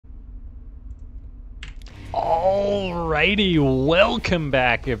Alrighty, welcome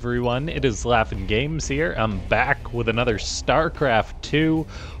back everyone. It is LaughNgamez here. I'm back with another Starcraft 2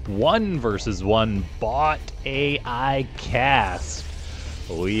 1 versus 1 bot AI cast.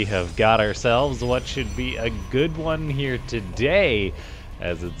 We have got ourselves what should be a good one here today,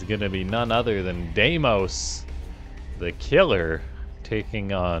 as it's gonna be none other than Deimos, the killer,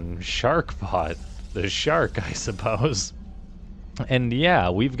 taking on SharkBot, the shark, I suppose. And yeah,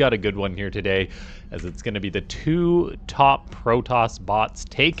 we've got a good one here today, as it's going to be the two top Protoss bots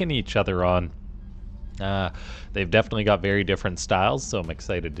taking each other on. They've definitely got very different styles, so I'm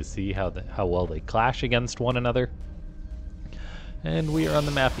excited to see how well they clash against one another. And we are on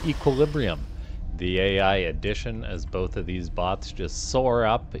the map Equilibrium, the AI edition, as both of these bots just soar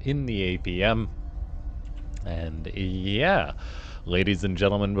up in the APM. And yeah, ladies and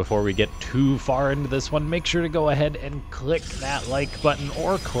gentlemen, before we get too far into this one, make sure to go ahead and click that like button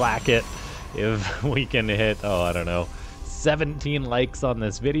or clack it. If we can hit, oh, I don't know, 17 likes on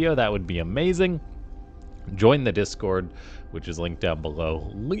this video, that would be amazing. Join the Discord, which is linked down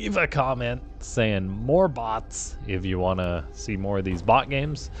below. Leave a comment saying more bots if you want to see more of these bot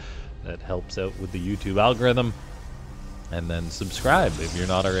games. That helps out with the YouTube algorithm. And then subscribe if you're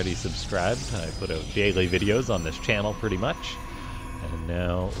not already subscribed. I put out daily videos on this channel pretty much. And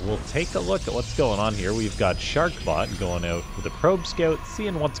now we'll take a look at what's going on here. We've got SharkBot going out with a probe scout,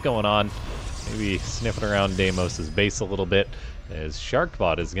 seeing what's going on. Maybe sniffing around Deimos' base a little bit, as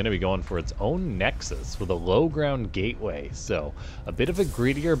SharkBot is going to be going for its own Nexus with a low ground gateway. So a bit of a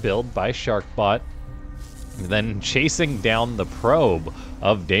greedier build by SharkBot. Then chasing down the probe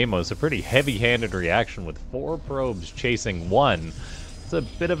of Deimos, a pretty heavy-handed reaction with 4 probes chasing 1. It's a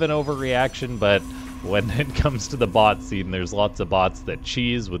bit of an overreaction, but when it comes to the bot scene, there's lots of bots that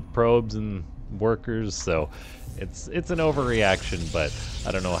cheese with probes and workers, so it's an overreaction, but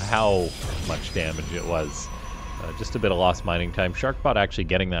I don't know how much damage it was. Just a bit of lost mining time. SharkBot actually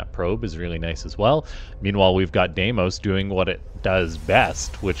getting that probe is really nice as well. Meanwhile, we've got Deimos doing what it does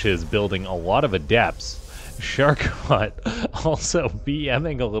best, which is building a lot of adepts. SharkBot also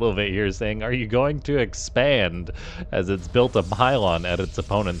BMing a little bit here, saying, are you going to expand, as it's built a pylon at its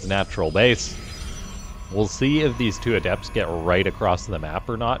opponent's natural base. We'll see if these two adepts get right across the map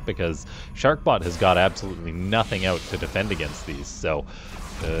or not, because SharkBot has got absolutely nothing out to defend against these, so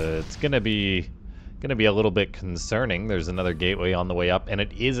it's gonna be a little bit concerning. There's another gateway on the way up, and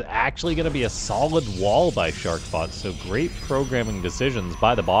it is actually gonna be a solid wall by SharkBot, so great programming decisions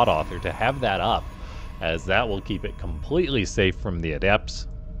by the bot author to have that up, as that will keep it completely safe from the adepts.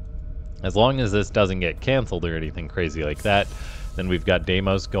 As long as this doesn't get canceled or anything crazy like that. Then we've got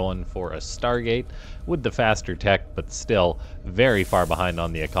Deimos going for a Stargate with the faster tech, but still very far behind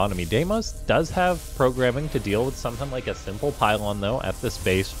on the economy. Deimos does have programming to deal with something like a simple pylon, though, at this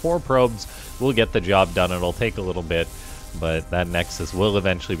base. 4 probes will get the job done. It'll take a little bit, but that Nexus will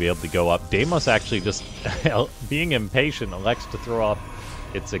eventually be able to go up. Deimos actually just, being impatient, elects to throw off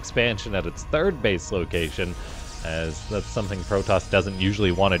its expansion at its 3rd base location, as that's something Protoss doesn't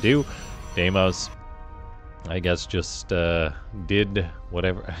usually want to do. Deimos, I guess, just did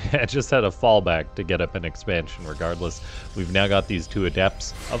whatever. I just had a fallback to get up an expansion regardless. We've now got these 2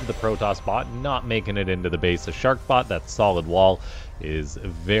 adepts of the Protoss bot not making it into the base of SharkBot. That solid wall is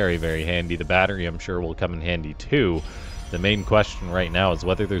very, very handy. The battery, I'm sure, will come in handy too. The main question right now is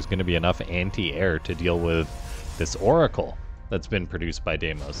whether there's going to be enough anti-air to deal with this Oracle that's been produced by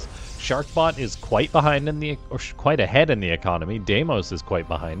Deimos. SharkBot is quite behind or quite ahead in the economy. Deimos is quite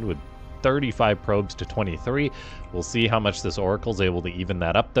behind with 35 probes to 23. We'll see how much this Oracle's able to even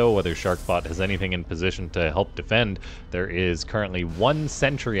that up, though, whether SharkBot has anything in position to help defend. There is currently 1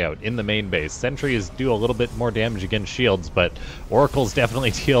 sentry out in the main base. Sentries do a little bit more damage against shields, but Oracles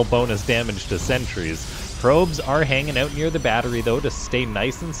definitely deal bonus damage to sentries. Probes are hanging out near the battery, though, to stay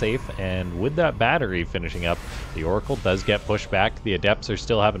nice and safe, and with that battery finishing up, the Oracle does get pushed back. The Adepts are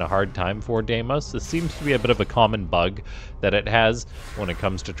still having a hard time for Deimos. This seems to be a bit of a common bug that it has when it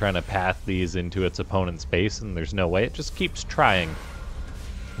comes to trying to path these into its opponent's base, and there's no way. It just keeps trying.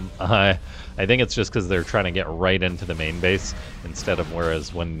 I think it's just because they're trying to get right into the main base, instead of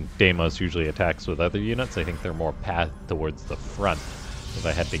whereas when Deimos usually attacks with other units, I think they're more pathed towards the front. If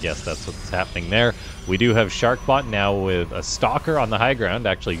I had to guess, that's what's happening there. We do have SharkBot now with a Stalker on the high ground,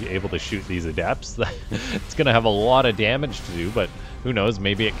 actually able to shoot these Adepts. It's going to have a lot of damage to do, but who knows,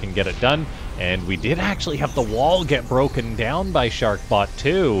 maybe it can get it done. And we did actually have the wall get broken down by SharkBot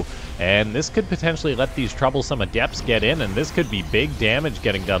too, and this could potentially let these troublesome Adepts get in, and this could be big damage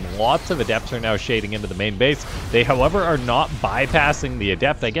getting done. Lots of Adepts are now shading into the main base. They, however, are not bypassing the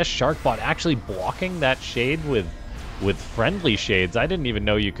Adept. I guess SharkBot actually blocking that shade with friendly shades. I didn't even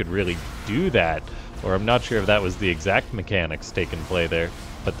know you could really do that. Or I'm not sure if that was the exact mechanics taking play there.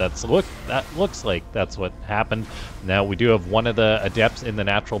 But that looks like that's what happened. Now we do have one of the adepts in the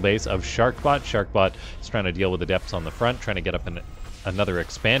natural base of SharkBot. SharkBot is trying to deal with adepts on the front, trying to get up another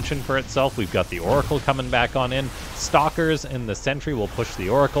expansion for itself. We've got the Oracle coming back on in. Stalkers and the Sentry will push the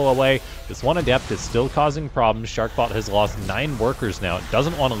Oracle away. This one adept is still causing problems. SharkBot has lost 9 workers now. It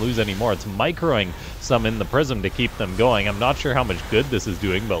doesn't want to lose any more. It's microing some in the prism to keep them going. I'm not sure how much good this is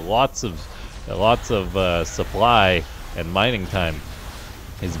doing, but lots of supply and mining time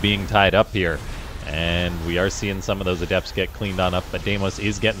is being tied up here, and we are seeing some of those adepts get cleaned on up, but Deimos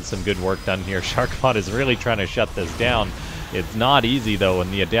is getting some good work done here. SharkBot is really trying to shut this down. It's not easy though,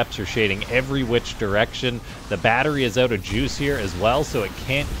 and the adepts are shading every which direction. The battery is out of juice here as well, so it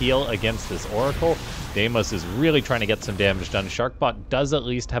can't heal against this Oracle. Deimos is really trying to get some damage done. SharkBot does at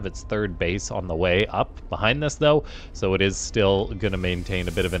least have its 3rd base on the way up behind this though, so it is still going to maintain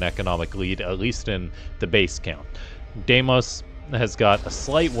a bit of an economic lead, at least in the base count. Deimos has got a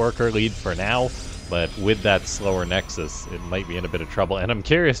slight worker lead for now, but with that slower Nexus, it might be in a bit of trouble. And I'm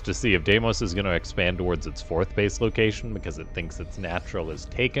curious to see if Deimos is going to expand towards its 4th base location because it thinks its natural is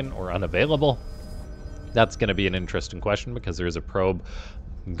taken or unavailable. That's going to be an interesting question because there is a probe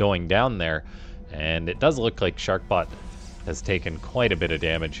going down there, and it does look like SharkBot has taken quite a bit of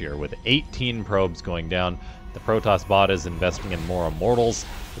damage here with 18 probes going down. The Protoss bot is investing in more Immortals.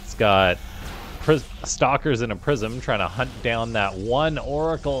 It's got Stalkers in a Prism trying to hunt down that one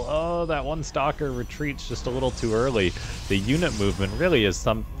Oracle. Oh, that one Stalker retreats just a little too early. The unit movement really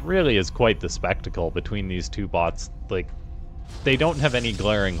is quite the spectacle between these two bots. Like, they don't have any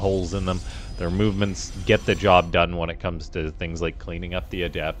glaring holes in them. Their movements get the job done when it comes to things like cleaning up the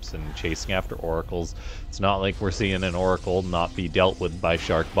adepts and chasing after Oracles. It's not like we're seeing an Oracle not be dealt with by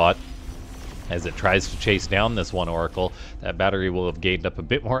SharkBot. As it tries to chase down this one Oracle, that battery will have gained up a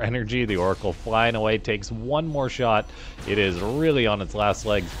bit more energy. The Oracle flying away takes one more shot. It is really on its last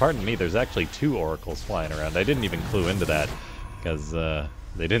legs. Pardon me, there's actually 2 Oracles flying around. I didn't even clue into that because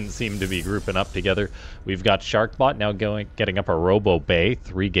they didn't seem to be grouping up together. We've got SharkBot now getting up a Robo Bay,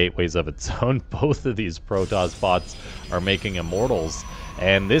 3 gateways of its own. Both of these Protoss bots are making Immortals,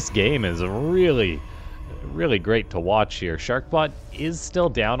 and this game is really great to watch here. SharkBot is still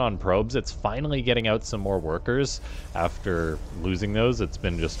down on probes. It's finally getting out some more workers after losing those. It's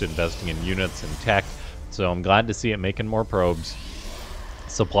been just investing in units and tech, so I'm glad to see it making more probes.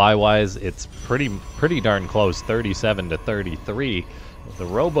 Supply-wise, it's pretty darn close, 37 to 33. The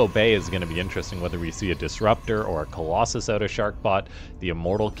Robo Bay is going to be interesting, whether we see a Disruptor or a Colossus out of SharkBot. The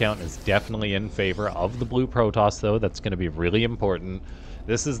Immortal count is definitely in favor of the blue Protoss, though. That's going to be really important.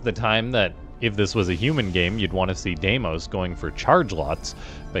 This is the time that, if this was a human game, you'd want to see Deimos going for charge lots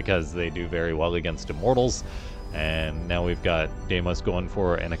because they do very well against Immortals. And now we've got Deimos going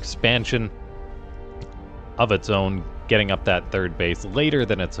for an expansion of its own, getting up that 3rd base later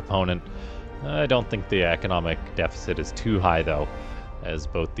than its opponent. I don't think the economic deficit is too high, though, as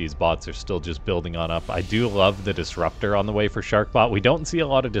both these bots are still just building on up. I do love the Disruptor on the way for SharkBot. We don't see a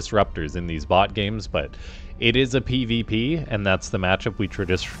lot of Disruptors in these bot games, but it is a PvP, and that's the matchup we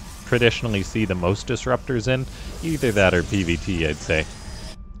traditionally see the most Disruptors in. Either that or PvT, I'd say.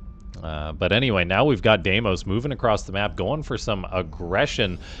 But anyway, now we've got Deimos moving across the map, going for some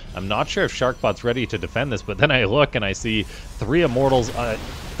aggression. I'm not sure if SharkBot's ready to defend this, but then I look and I see 5 Immortals,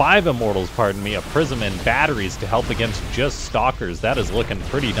 pardon me, a Prism and batteries to help against just Stalkers. That is looking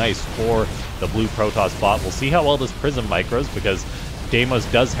pretty nice for the blue Protoss bot. We'll see how well this Prism micros, because Deimos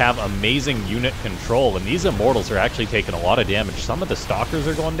does have amazing unit control, and these Immortals are actually taking a lot of damage. Some of the Stalkers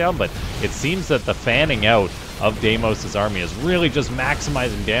are going down, but it seems that the fanning out of Deimos' army is really just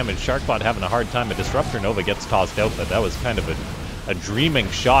maximizing damage. SharkBot having a hard time. A Disruptor Nova gets tossed out, but that was kind of a dreaming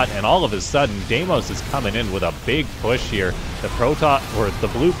shot, and all of a sudden, Deimos is coming in with a big push here. The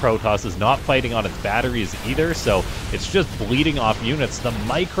blue Protoss is not fighting on its batteries either, so it's just bleeding off units. The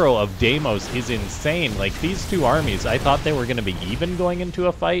micro of Deimos is insane. Like, these two armies, I thought they were going to be even going into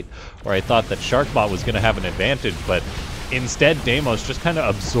a fight, or I thought that SharkBot was going to have an advantage, but instead, Deimos just kind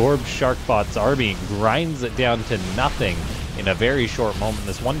of absorbed SharkBot's army, grinds it down to nothing in a very short moment.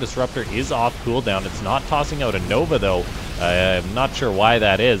 This one Disruptor is off cooldown. It's not tossing out a Nova, though. I'm not sure why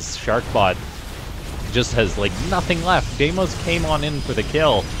that is. SharkBot just has, like, nothing left. Deimos came on in for the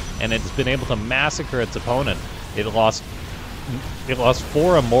kill, and it's been able to massacre its opponent. It lost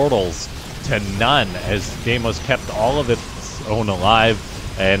 4 Immortals to none as Deimos kept all of its own alive.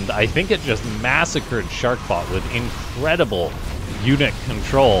 And I think it just massacred SharkBot with incredible unit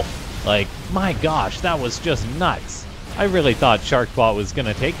control. Like, my gosh, that was just nuts. I really thought SharkBot was going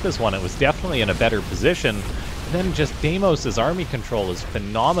to take this one. It was definitely in a better position. And then just Deimos' army control is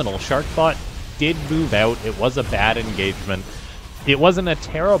phenomenal. SharkBot did move out. It was a bad engagement. It wasn't a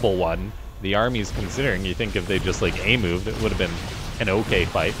terrible one. The army's considering, you think if they just like A-moved, it would have been an okay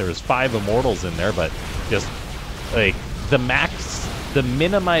fight. There was 5 immortals in there, but just like the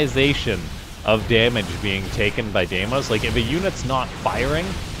minimization of damage being taken by Deimos. Like if a unit's not firing,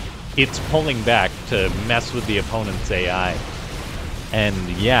 it's pulling back to mess with the opponent's AI. And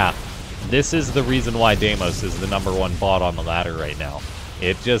yeah, this is the reason why Deimos is the #1 bot on the ladder right now.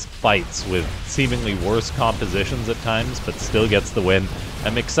 It just fights with seemingly worse compositions at times, but still gets the win.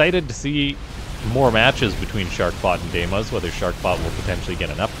 I'm excited to see more matches between SharkBot and Deimos, whether SharkBot will potentially get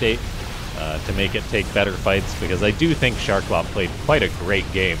an update to make it take better fights, because I do think SharkBot played quite a great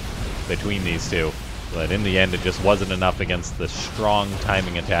game between these two. But in the end, it just wasn't enough against the strong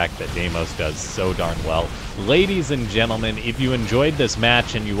timing attack that Deimos does so darn well. Ladies and gentlemen, if you enjoyed this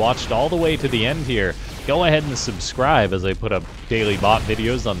match and you watched all the way to the end here, go ahead and subscribe as I put up daily bot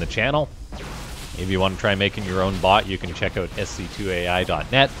videos on the channel. If you want to try making your own bot, you can check out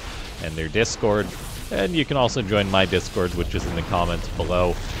sc2ai.net and their Discord. And you can also join my Discord, which is in the comments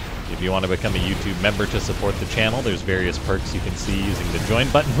below. If you want to become a YouTube member to support the channel, there's various perks you can see using the join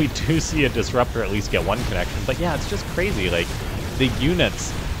button. We do see a disruptor at least get 1 connection, but yeah, it's just crazy. Like the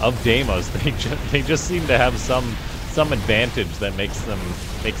units of Deimos, they just seem to have some advantage that makes them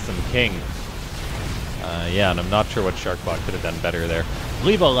king. Yeah, and I'm not sure what SharkBot could have done better there.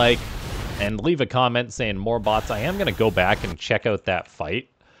 Leave a like and leave a comment saying more bots. I am gonna go back and check out that fight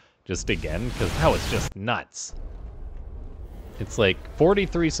just again, because that was just nuts. It's like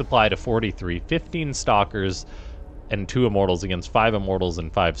 43 supply to 43, 15 stalkers and 2 immortals against 5 immortals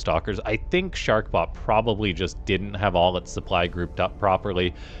and 5 stalkers. I think SharkBot probably just didn't have all its supply grouped up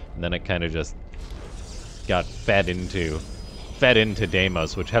properly, and then it kind of just got fed into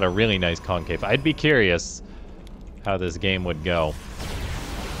Deimos, which had a really nice concave. I'd be curious how this game would go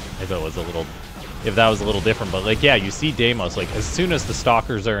if that was a little different. But like, yeah, you see Deimos, like as soon as the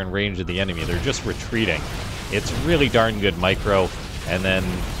stalkers are in range of the enemy, they're just retreating. It's really darn good micro. And then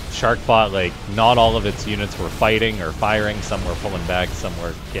SharkBot, like, not all of its units were fighting or firing. Some were pulling back, some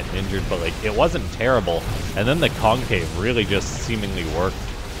were getting injured, but like it wasn't terrible. And then the concave really just seemingly worked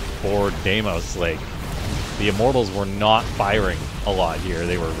for Deimos. Like the immortals were not firing a lot here.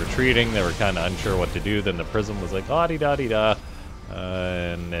 They were retreating. They were kind of unsure what to do. Then the prism was like, ah-dee-da-dee-da.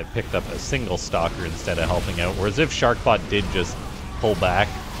 And it picked up a single stalker instead of helping out. Whereas if SharkBot did just pull back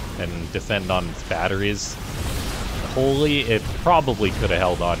and defend on its batteries wholly, it probably could have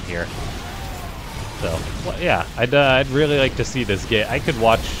held on here. So, well, yeah, I'd really like to see this game. I could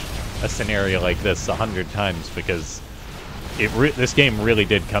watch a scenario like this 100 times, because this game really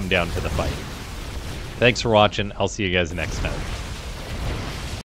did come down to the fight. Thanks for watching. I'll see you guys next time.